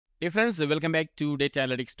Hey friends, welcome back to Data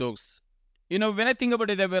Analytics Talks. When I think about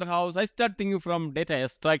data warehouse, I start thinking from data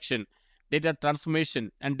extraction, data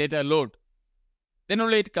transformation, and data load. Then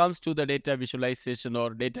only it comes to the data visualization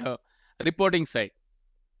or data reporting side.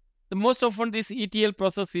 The most often this ETL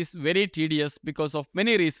process is very tedious because of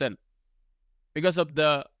many reasons. Because of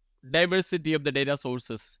the diversity of the data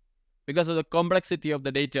sources, because of the complexity of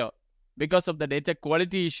the data, because of the data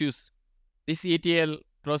quality issues. This ETL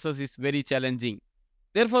process is very challenging.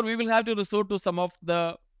 Therefore, we will have to resort to some of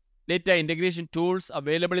the data integration tools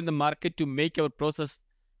available in the market to make our process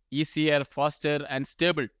easier, faster, and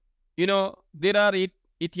stable. There are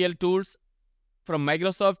ETL tools from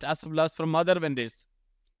Microsoft as well as from other vendors.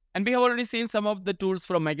 And we have already seen some of the tools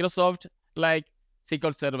from Microsoft like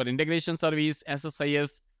SQL Server Integration Service,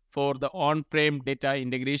 SSIS for the on-prem data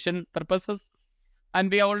integration purposes.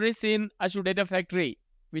 And we have already seen Azure Data Factory,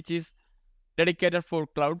 which is dedicated for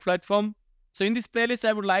cloud platform. So in this playlist,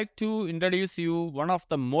 I would like to introduce you one of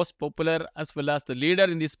the most popular as well as the leader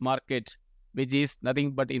in this market, which is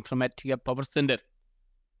nothing but Informatica PowerCenter.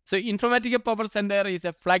 So Informatica PowerCenter is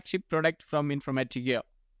a flagship product from Informatica.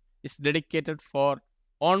 It's dedicated for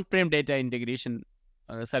on-prem data integration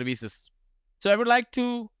services. So I would like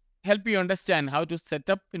to help you understand how to set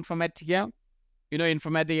up Informatica.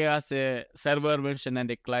 Informatica has a server version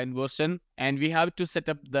and a client version, and we have to set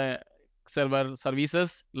up the server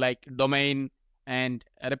services like domain and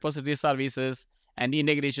repository services and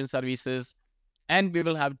integration services. And we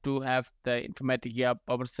will have to have the Informatica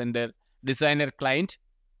PowerCenter designer client,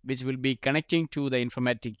 which will be connecting to the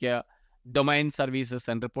Informatica domain services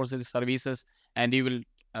and repository services, and you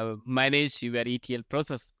will manage your ETL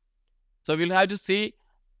process. So we'll have to see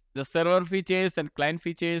the server features and client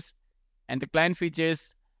features, and the client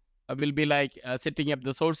features will be like setting up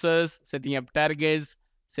the sources, setting up targets,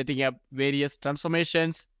 setting up various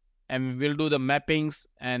transformations, and we will do the mappings,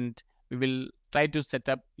 and we will try to set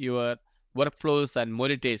up your workflows and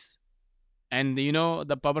monitors. And the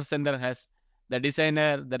PowerCenter has the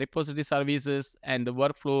designer, the repository services, and the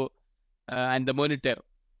workflow and the monitor.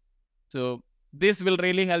 So this will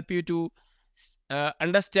really help you to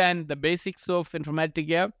understand the basics of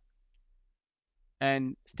Informatica,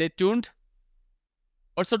 and stay tuned.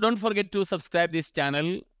 Also, don't forget to subscribe this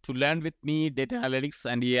channel to learn with me data analytics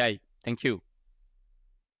and AI. Thank you.